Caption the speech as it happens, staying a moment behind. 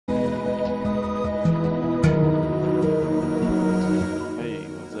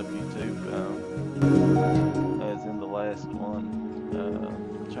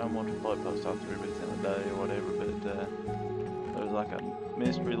just talked to everybody the other day or whatever, but there's like a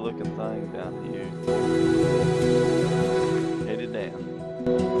mystery looking thing down here. Headed down.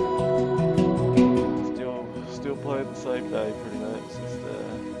 Still playing the same day pretty much. Just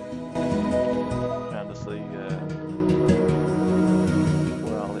trying to see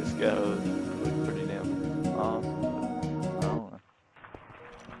where all this goes. Looks pretty damn awesome. I don't know.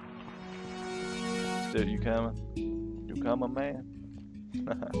 Still, you coming? You coming, man?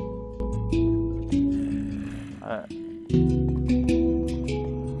 Alright.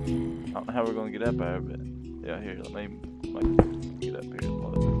 I don't know how we're gonna get up there, but yeah, here, let me get up here.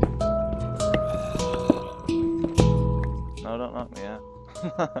 No, don't knock me out.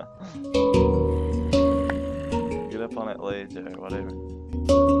 Get up on that ledge or whatever.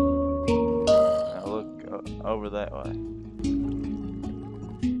 Now look over that way.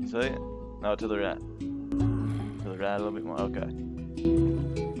 See it? No, to the right. To the right a little bit more. Okay.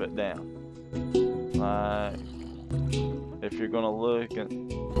 But down. Like, if you're gonna look and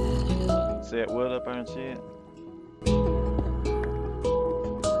see that wood up there and shit.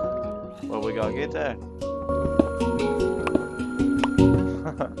 Well, we gotta get there.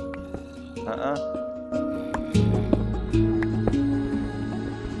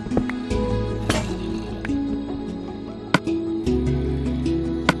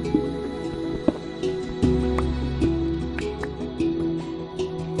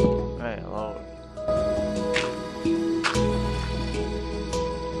 Hey, Lord.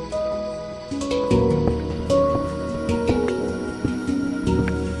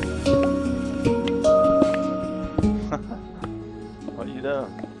 What you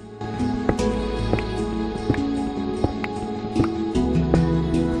doing?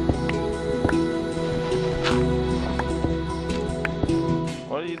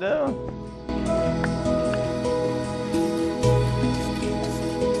 What are you doing?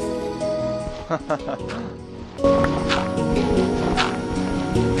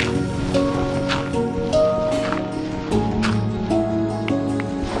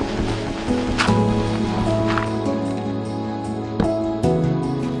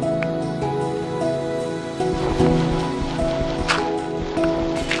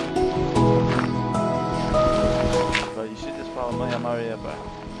 But you should just follow me. I'm already up there.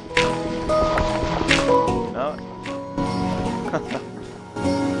 You know it?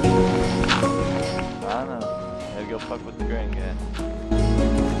 I know. Gotta go fuck with the green guy.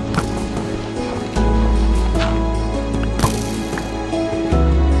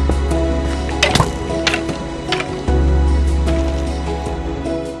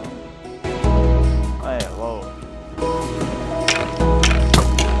 Hey, whoa.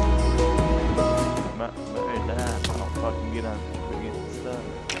 Better die. I don't fucking get on against the stuff.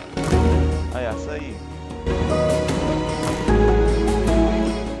 Hey, I see you.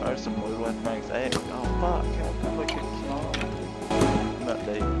 There's some blue left things. Hey, oh fuck, I'm looking small. I'm not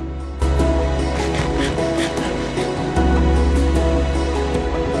dead.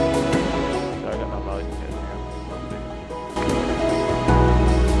 Sorry, I got my volume good now.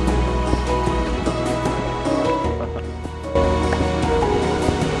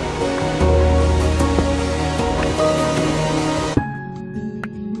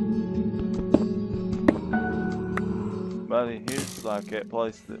 Buddy, here's like that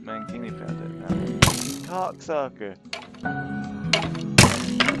place that man Kenny found that night. Cocksucker!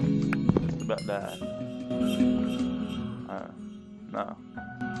 Just about died. No.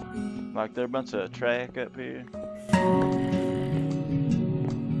 Like there's a bunch of track up here.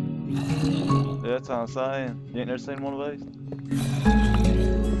 Yeah, that's what I'm saying. You ain't never seen one of these?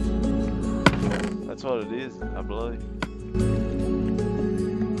 That's what it is, I believe.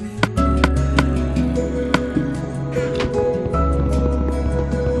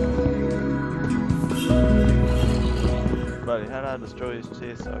 Buddy, how do I destroy his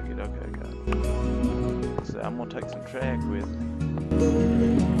chest so I get okay, guys? So I'm gonna take some track with me.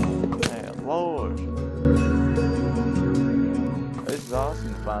 Hey, Lord! This is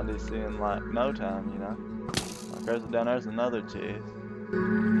awesome to find this in like no time, you know? Like down there's another chest.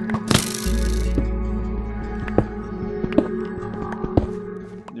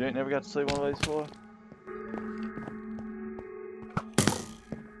 You ain't never got to see one of these before?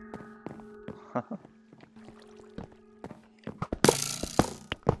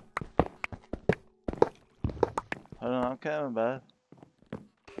 Hold on, I'm coming, bud.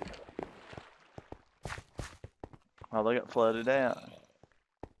 Oh, they got flooded out.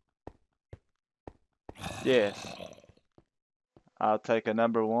 Yes. I'll take a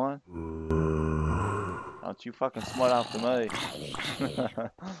number 1. Don't you fucking smart off to me.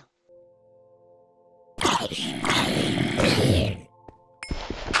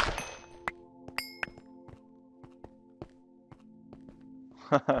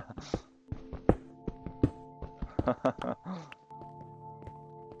 Oh.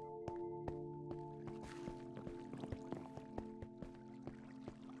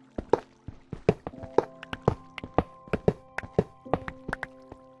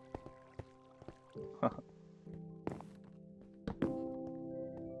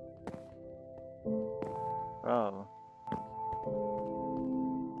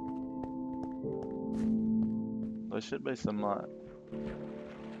 There should be some light.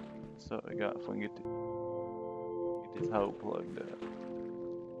 So we got if we can get this hole plugged up.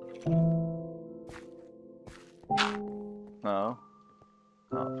 No.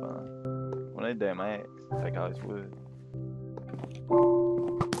 Not fun. We need damn axe. Take all this wood.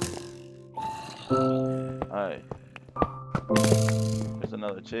 Hey. There's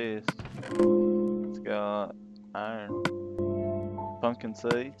another chest. It's got iron. Pumpkin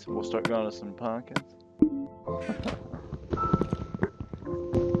seeds. We'll start growing some pumpkins.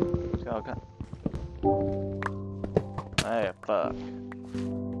 It's got all kinds. Hey, fuck.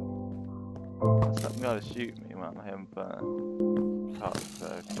 Something gotta shoot me while I'm having fun.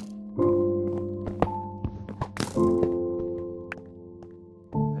 Cocksucker.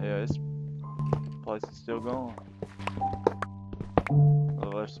 Yeah, this place is still going.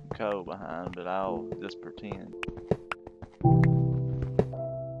 Well, there's some coal behind, but I'll just pretend.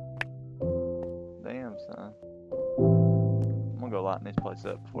 Damn, son. I'm gonna go lighten this place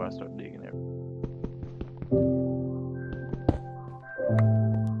up before I start digging it.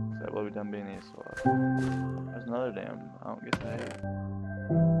 Is that what we done been here so there's another damn, I don't get that.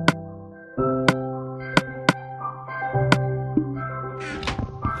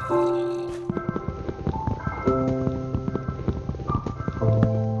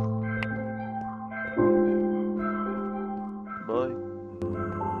 Boy.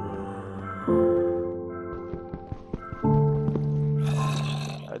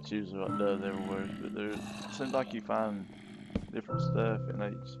 That's usually what it does everywhere, but there it seems like you find different stuff in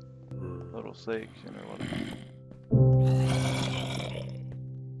each little section or whatever.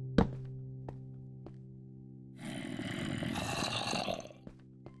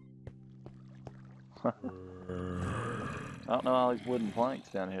 I don't know all these wooden planks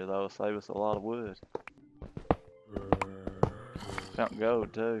down here though, save us a lot of wood. Found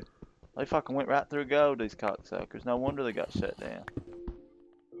gold too. They fucking went right through gold, these cocksuckers. No wonder they got shut down.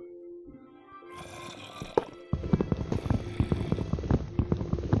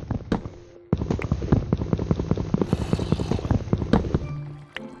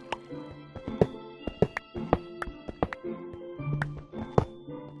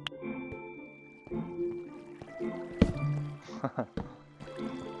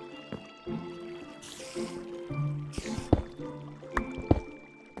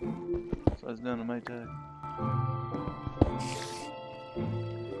 So it's done to me too.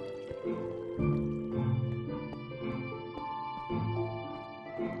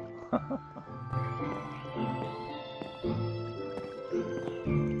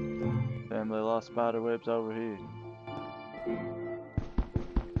 Damn, they lost spider webs over here. I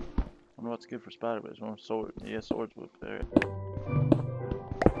wonder what's good for spider webs. One sword. Yeah, swords would be there.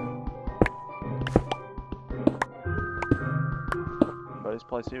 But this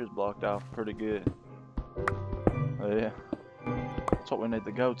place here is blocked off pretty good. Oh, yeah. That's what we need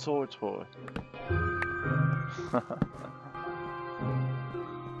the gold swords for.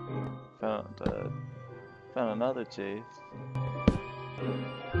 Found another chest.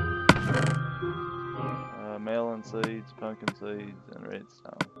 Melon seeds, pumpkin seeds, and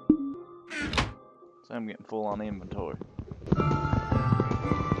redstone. So I'm getting full on inventory.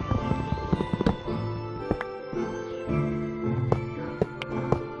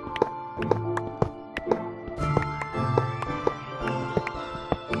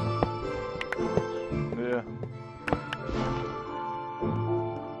 Yeah.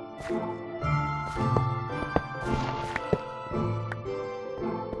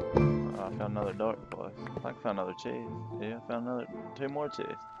 I found another dark place. I think I found another chest. Yeah, I found two more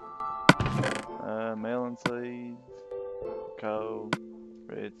chests. Melon seeds, coal,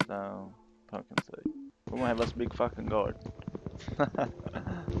 redstone, pumpkin seeds. We're gonna have us a big fucking garden.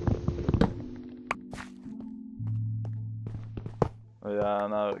 Yeah, I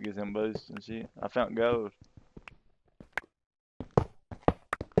know, it gives him boosts and shit. I found gold.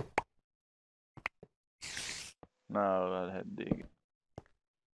 No, I had to dig it.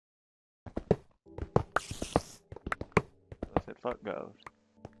 I said fuck gold.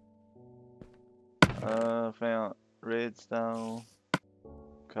 Found redstone,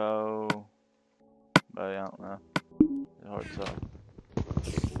 coal, but I don't know. It's hard to say.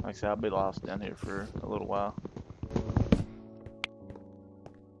 Like I said, I'll be lost down here for a little while.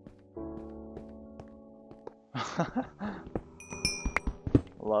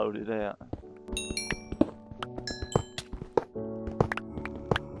 Load it out.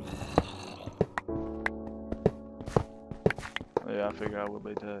 Yeah, I figure I will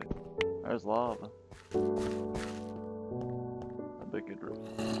be too. There's lava. A big good room.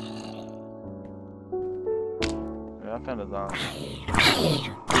 Yeah, I found a zombie.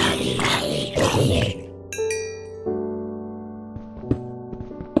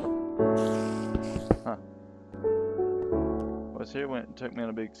 Huh. What's here went and took me in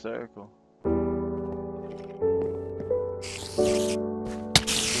a big circle. You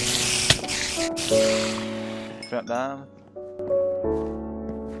found diamond?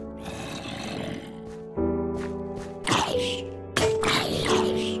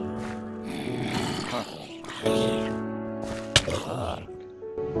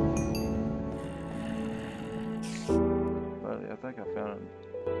 Buddy, I think I found it.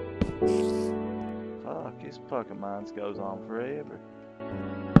 Fuck, this fucking mines goes on forever.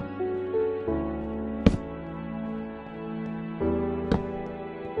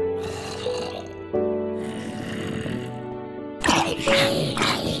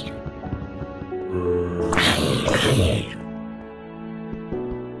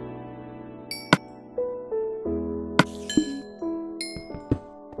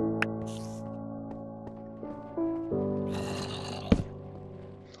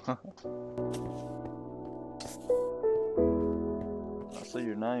 I see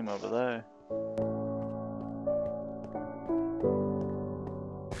your name over there.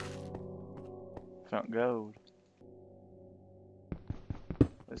 Found gold.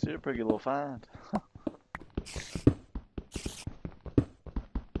 This is a pretty good little find.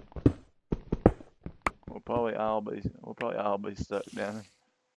 We'll probably all be stuck down here.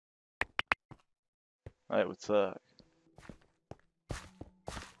 That would suck.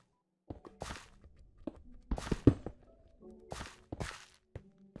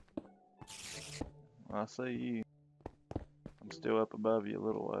 I see you. I'm still up above you a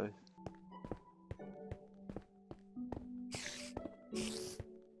little way.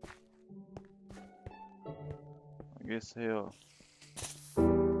 I guess hell.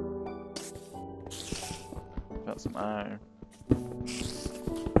 Got some iron.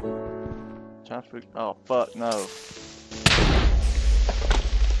 Trying to figure. Oh fuck no.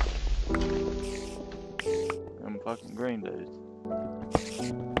 Them fucking green dudes.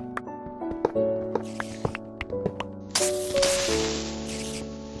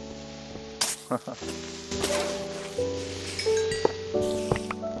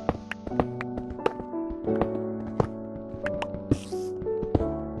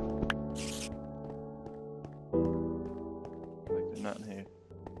 Like there's nothing here.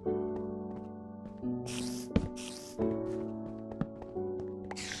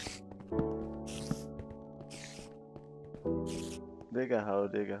 Dig a hole,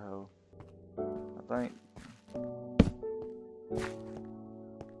 dig a hole. I think.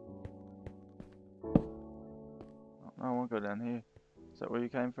 I won't go down here. Is that where you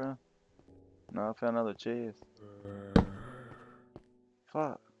came from? No, I found another chest.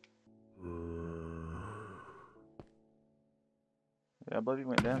 Fuck. Yeah, I believe you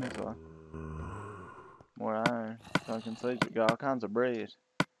went down this way. More iron. Fucking seeds. We got all kinds of bread.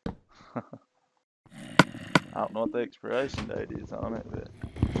 I don't know what the expiration date is on it, but.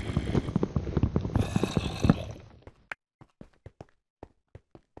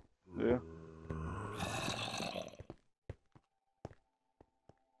 Yeah.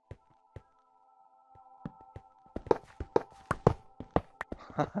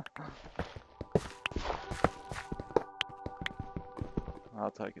 I'll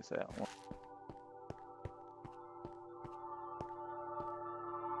take us out one.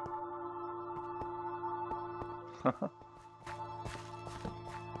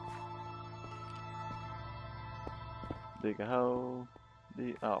 Dig a hole.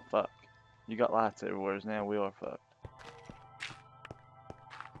 Oh fuck. You got lights everywhere, now we are fucked.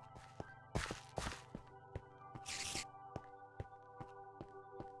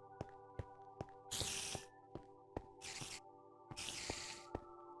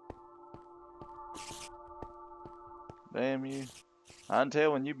 Damn you. I can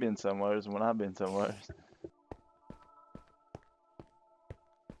tell when you've been somewhere and when I've been somewhere.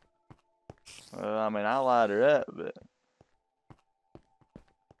 I mean, I light her up, but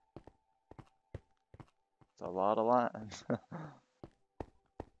it's a lot of lines.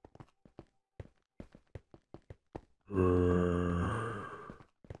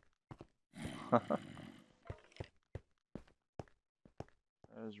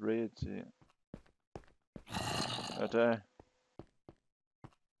 There's red shit. Right there.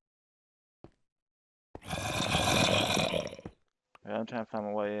 I'm trying to find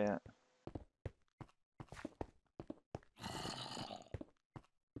my way out.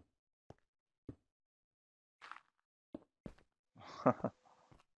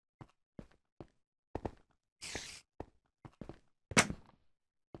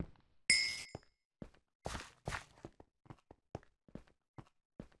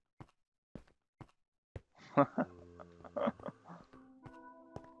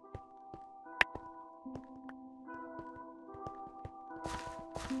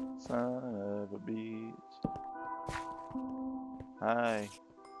 Son of a bitch. Hi.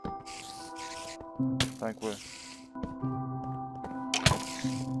 Think we're...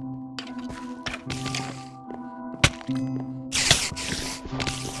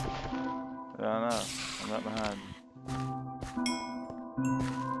 Yeah, I know. I'm right behind you.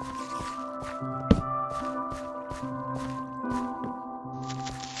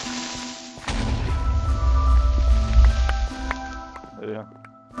 Yeah.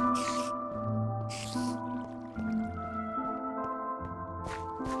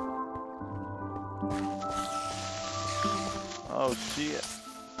 Oh shit.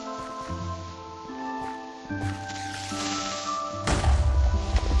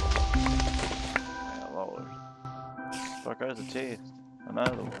 Yeah, Lord. Fuck, there's a chest.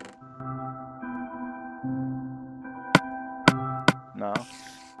 Another one. No.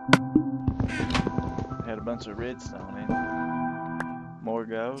 Had a bunch of redstone in it. More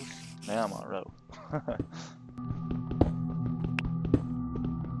gold. Now I'm on a roll.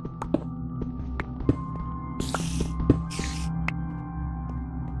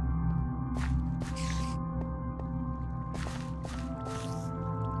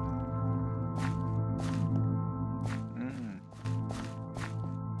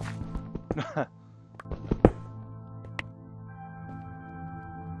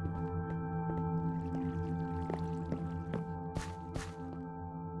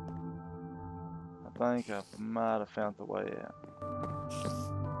 I think I might have found the way out.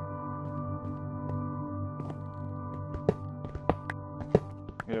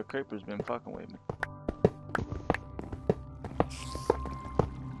 Yeah, Creeper's been fucking with me.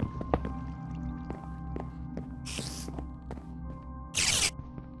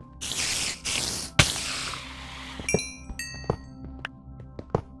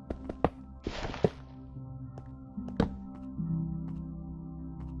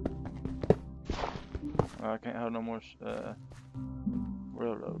 I can't have no more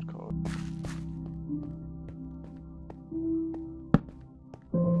railroad cars.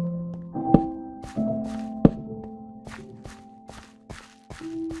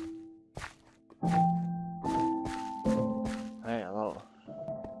 Hey, hello.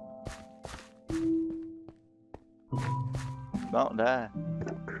 Don't die.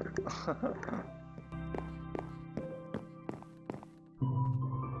 Fuck.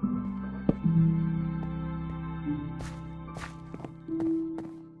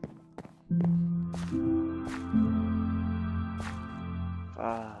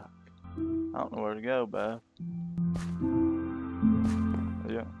 I don't know where to go, bud.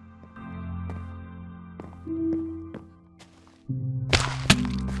 Yeah.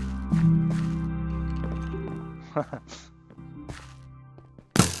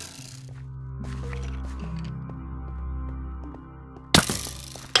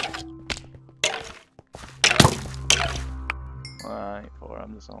 Well, I ain't 4,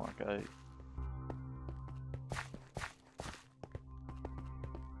 I'm just on like 8.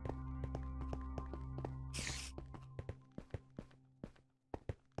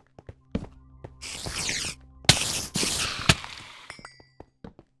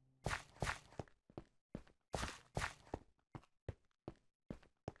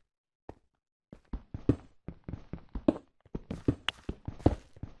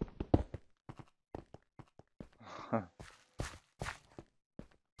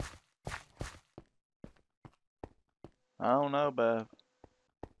 I don't know, Bev.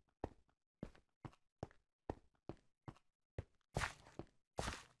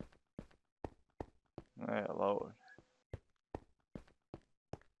 Yeah, Lord.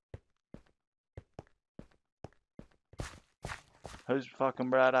 Whose fucking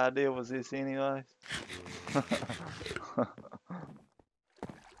bright idea was this anyways?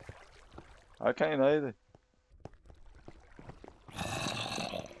 I can't either.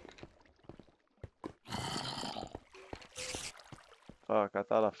 Fuck, I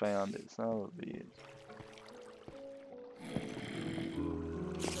thought I found it. Son of a bitch.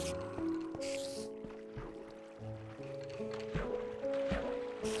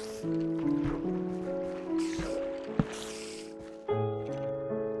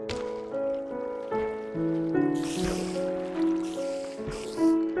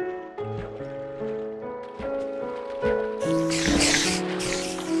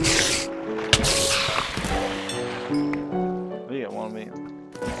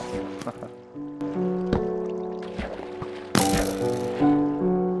 Hope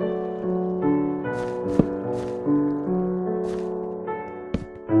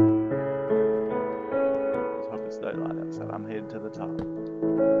it's daylight outside. I'm heading to the top.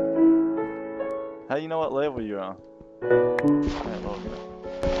 How you know what level you're on? Hey, Logan.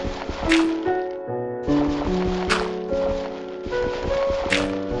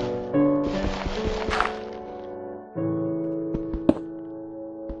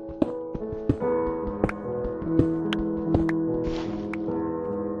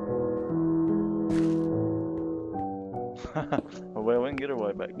 Well, we can get our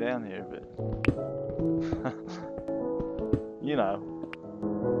way back down here, but you know.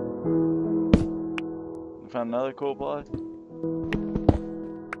 Found another cool place.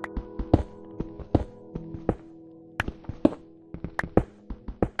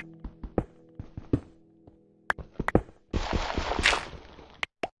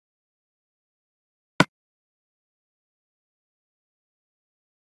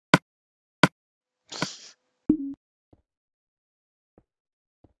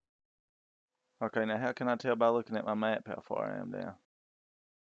 Okay, now how can I tell by looking at my map how far I am down?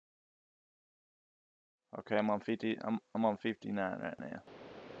 Okay, I'm on 50. I'm on 59 right now.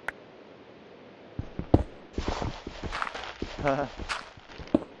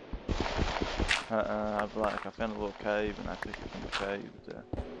 I found a little cave and I took it from the cave to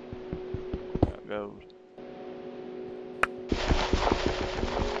got gold.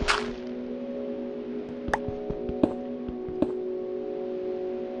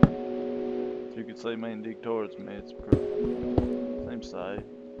 If you could see me and dig towards me, it's pretty. Seems safe.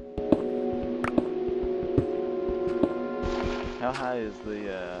 How high is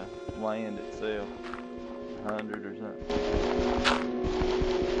the land itself? 100 or something?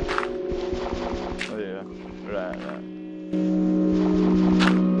 Oh yeah, right.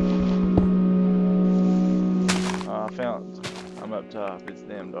 I found, I'm up top, it's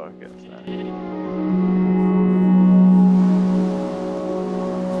damn dark outside.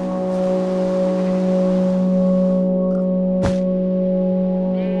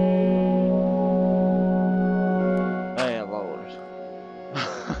 Hey, Lord.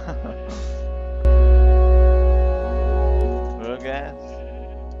 Well, guys,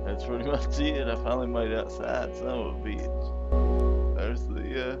 that's pretty much it. I finally made it outside, son of a bitch. There's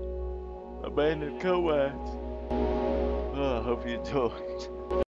the abandoned co-wax. Oh, I hope you enjoyed.